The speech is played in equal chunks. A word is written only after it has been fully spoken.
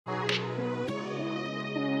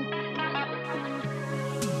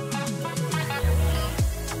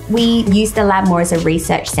We use the lab more as a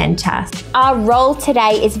research centre. Our role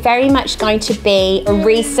today is very much going to be a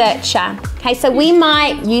researcher. Okay, so we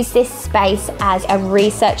might use this space as a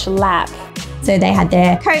research lab. So they had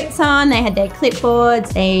their coats on, they had their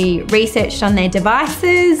clipboards, they researched on their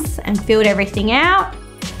devices and filled everything out.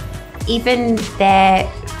 Even their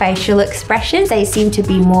facial expressions, they seem to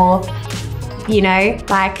be more, you know,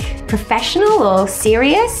 like professional or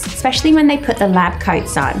serious, especially when they put the lab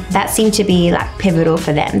coats on. That seemed to be like pivotal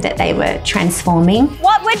for them, that they were transforming.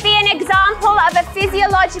 What would be an example of a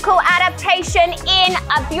physiological adaptation in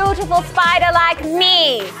a beautiful spider like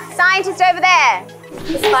me? Scientist over there.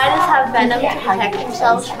 Spiders have venom to protect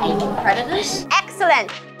themselves from predators. Excellent.